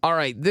All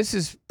right, this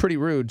is pretty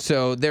rude.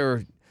 So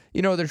they're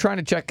trying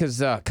to check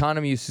because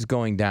condom use is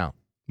going down.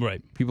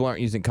 Right. People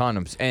aren't using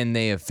condoms, and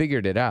they have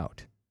figured it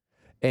out.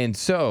 And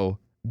so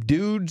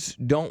dudes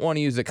don't want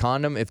to use a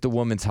condom if the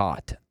woman's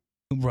hot.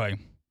 Right.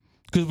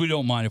 Because we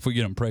don't mind if we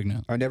get them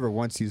pregnant. I never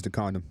once used a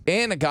condom.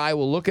 And a guy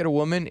will look at a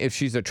woman if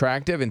she's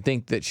attractive and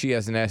think that she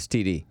has an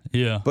STD.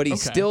 Yeah. But he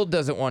still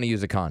doesn't want to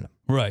use a condom.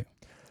 Right.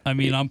 I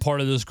mean, I'm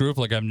part of this group.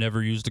 Like, I've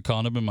never used a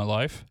condom in my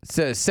life. It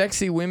says,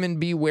 sexy women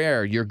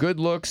beware. Your good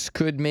looks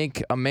could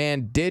make a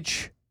man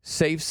ditch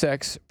safe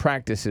sex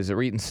practices. A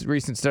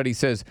recent study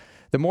says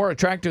the more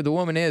attractive the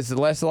woman is, the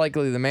less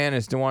likely the man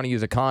is to want to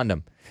use a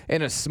condom.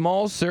 In a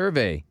small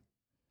survey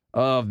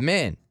of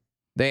men,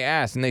 they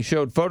asked, and they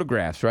showed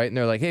photographs, right? And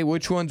they're like, hey,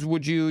 which ones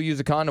would you use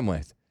a condom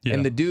with? Yeah.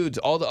 And the dudes,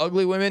 all the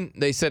ugly women,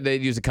 they said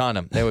they'd use a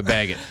condom. They would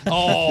bag it.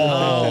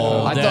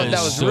 I thought that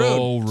was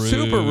so rude.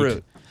 Super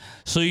rude.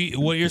 So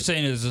what you're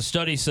saying is the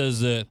study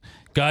says that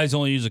guys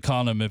only use a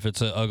condom if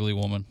it's an ugly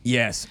woman.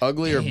 Yes,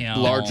 ugly or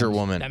larger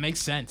woman. That makes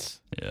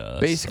sense. Yeah.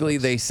 Basically,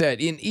 they said,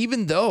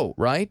 even though,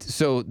 right?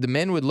 So the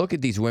men would look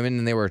at these women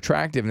and they were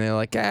attractive and they're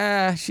like,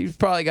 she's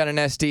probably got an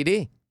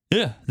STD.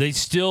 Yeah, they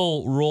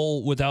still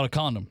roll without a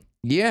condom.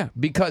 Yeah,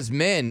 because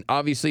men,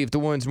 obviously, if the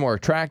woman's more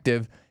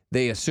attractive,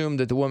 they assume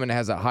that the woman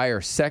has a higher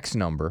sex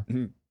number.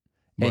 Mm-hmm.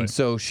 And Right.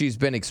 so she's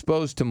been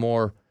exposed to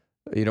more,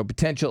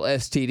 potential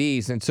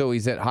STDs, and so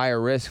he's at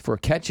higher risk for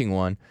catching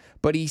one.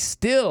 But he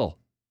still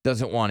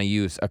doesn't want to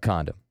use a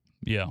condom.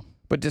 Yeah.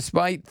 But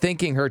despite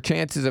thinking her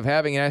chances of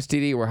having an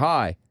STD were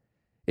high,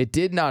 it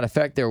did not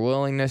affect their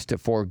willingness to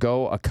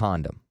forego a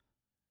condom.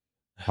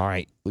 All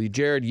right. Well,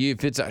 Jared,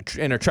 if it's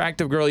an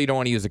attractive girl, you don't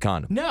want to use a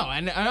condom. No,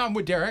 and I'm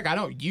with Derek. I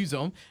don't use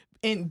them.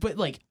 But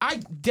I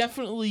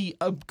definitely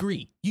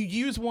agree. You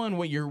use one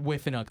when you're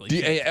with an ugly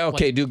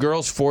chick. Do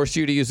girls force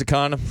you to use a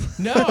condom?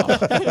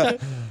 No.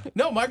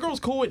 No, my girl's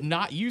cool with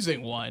not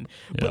using one.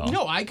 But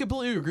no, I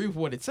completely agree with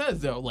what it says,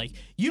 though. Like,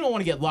 you don't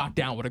want to get locked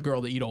down with a girl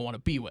that you don't want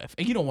to be with.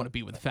 And you don't want to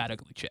be with a fat,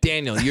 ugly chick.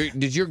 Daniel,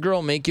 did your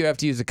girl make you have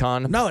to use a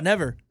condom? No,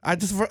 never.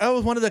 That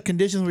was one of the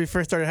conditions when we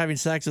first started having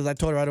sex is I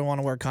told her I didn't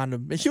want to wear a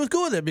condom. And she was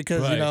cool with it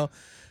because,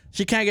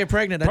 she can't get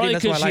pregnant. Probably I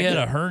think that's why I because she liked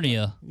had it. a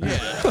hernia. Yeah.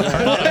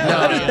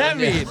 What does that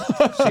mean?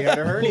 She had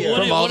a hernia.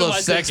 From all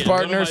those sex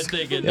partners?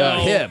 Hip.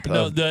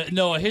 No,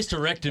 a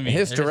hysterectomy.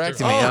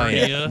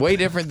 Hysterectomy. Yeah. Way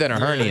different than a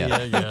hernia.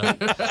 Yeah.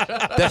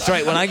 That's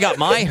right. When I got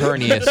my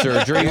hernia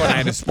surgery, when I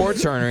had a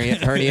sports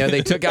hernia,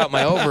 they took out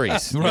my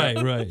ovaries. Right.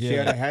 Yeah. She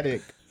had a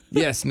headache.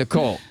 Yes,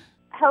 Nicole.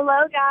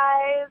 Hello,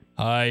 guys.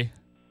 Hi.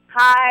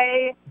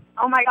 Hi.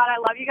 Oh, my God. I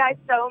love you guys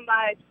so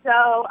much.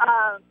 So,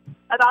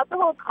 about the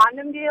whole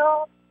condom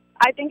deal,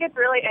 I think it's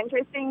really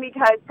interesting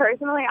because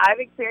personally I've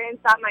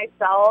experienced that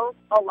myself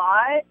a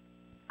lot.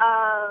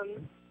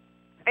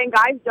 And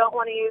guys don't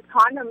want to use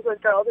condoms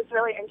with girls. It's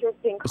really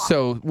interesting.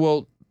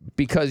 So,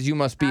 because you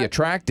must be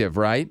attractive,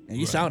 right?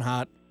 You sound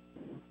hot.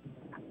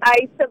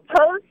 I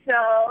suppose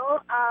so.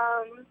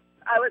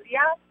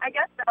 I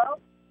guess so.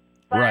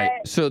 But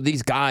Right. So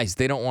these guys,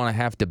 they don't want to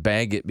have to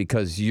bag it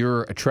because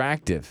you're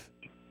attractive.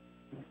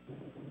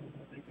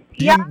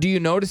 Do you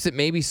notice that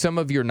maybe some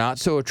of your not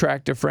so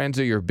attractive friends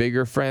or your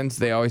bigger friends,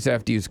 they always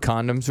have to use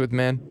condoms with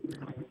men?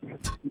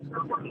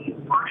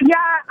 Yeah,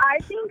 I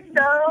think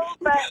so.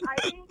 But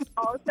I think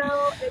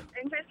also it's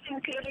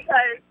interesting too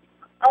because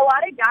a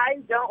lot of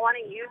guys don't want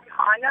to use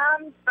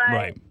condoms.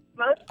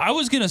 But I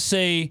was going to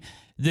say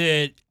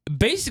that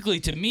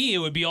basically to me it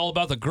would be all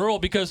about the girl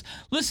because,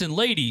 listen,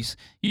 ladies,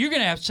 you're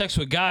going to have sex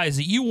with guys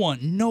that you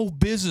want no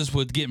business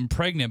with getting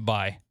pregnant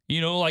by. They're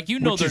not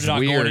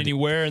going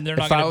anywhere and they're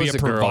not going to be a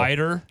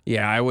provider.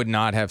 Yeah, I would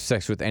not have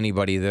sex with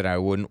anybody that I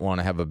wouldn't want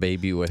to have a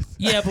baby with.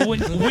 Yeah, but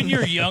when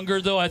you're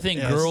younger, though, I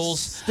think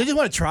girls... They just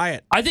want to try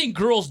it. I think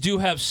girls do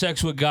have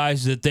sex with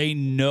guys that they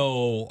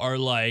know are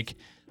like,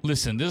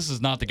 listen, this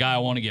is not the guy I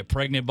want to get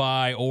pregnant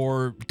by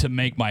or to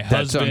make my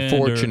husband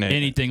unfortunate. Or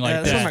anything like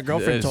that. That's what my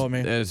girlfriend told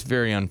me. That's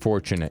very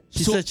unfortunate.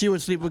 She said she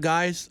would sleep with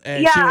guys.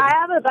 And I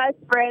have a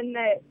best friend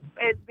that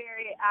is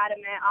very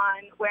adamant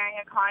on wearing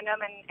a condom,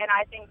 and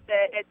I think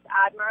that it's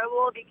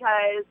admirable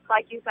because,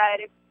 like you said,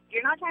 if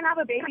you're not trying to have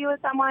a baby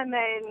with someone,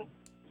 then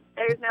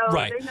there's no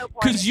point.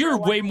 Because you're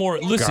way more.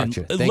 Listen,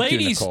 Gotcha. Thank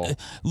you, Nicole.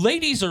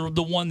 Ladies are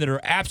the one that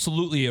are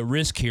absolutely at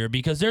risk here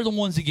because they're the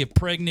ones that get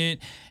pregnant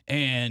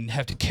and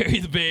have to carry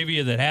the baby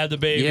and then have the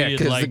baby. Yeah,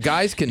 because the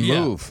guys can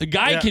move. The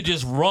guy can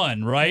just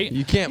run, right?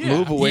 You can't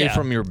move away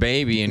from your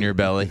baby in your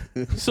belly.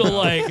 So,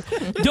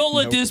 don't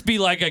let this be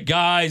like a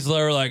guys that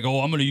are like, oh,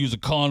 I'm going to use a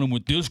condom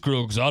with this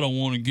girl because I don't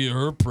want to get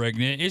her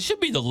pregnant. It should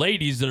be the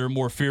ladies that are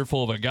more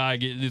fearful of a guy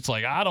getting. It's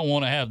like, I don't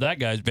want to have that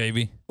guy's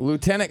baby.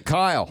 Lieutenant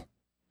Kyle.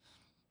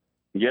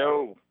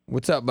 Yo.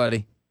 What's up,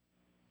 buddy?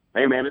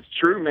 Hey, man, it's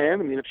true, man.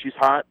 I mean, if she's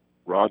hot,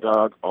 raw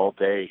dog all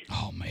day.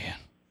 Oh, man.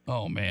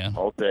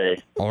 All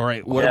day. All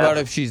right. What about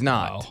if she's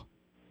not? Wow.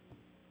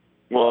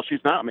 Well, if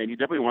she's not, man, you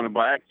definitely want to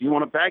bag. You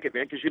want to bag it,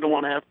 man, because you don't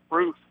want to have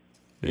proof.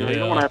 You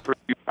don't want to have proof.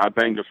 I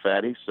banged a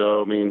fatty,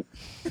 so, I mean.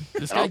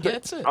 This guy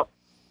gets it.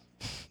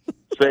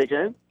 Say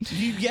again?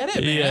 You get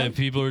it, man. Yeah,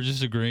 people are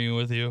just agreeing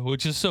with you,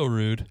 which is so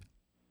rude.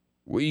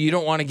 Well, you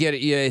don't want to get,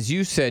 as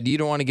you said, you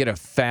don't want to get a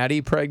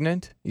fatty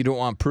pregnant. You don't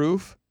want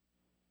proof.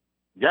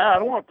 Yeah, I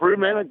don't want proof,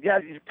 man. Yeah,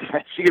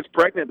 she gets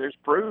pregnant. There's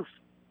proof.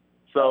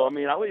 So I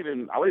mean, I'll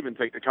even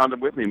take the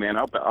condom with me, man.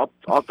 I'll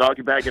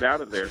doggy bag it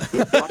out of there.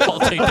 I'll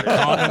take the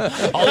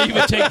condom. I'll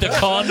even take the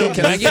condom.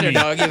 Can I with get a me.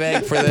 doggy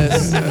bag for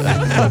this?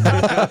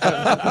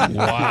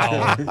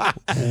 Wow.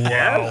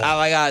 Oh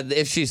my God!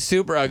 If she's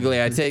super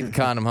ugly, I take the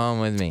condom home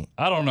with me.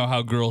 I don't know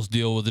how girls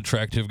deal with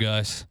attractive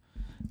guys.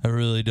 I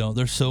really don't.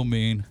 They're so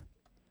mean.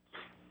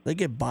 They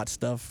get bought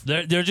stuff.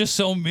 They're just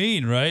so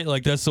mean, right?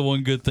 Like that's the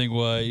one good thing.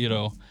 Why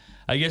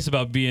I guess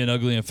about being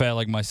ugly and fat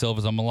like myself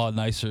is I'm a lot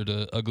nicer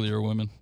to uglier women.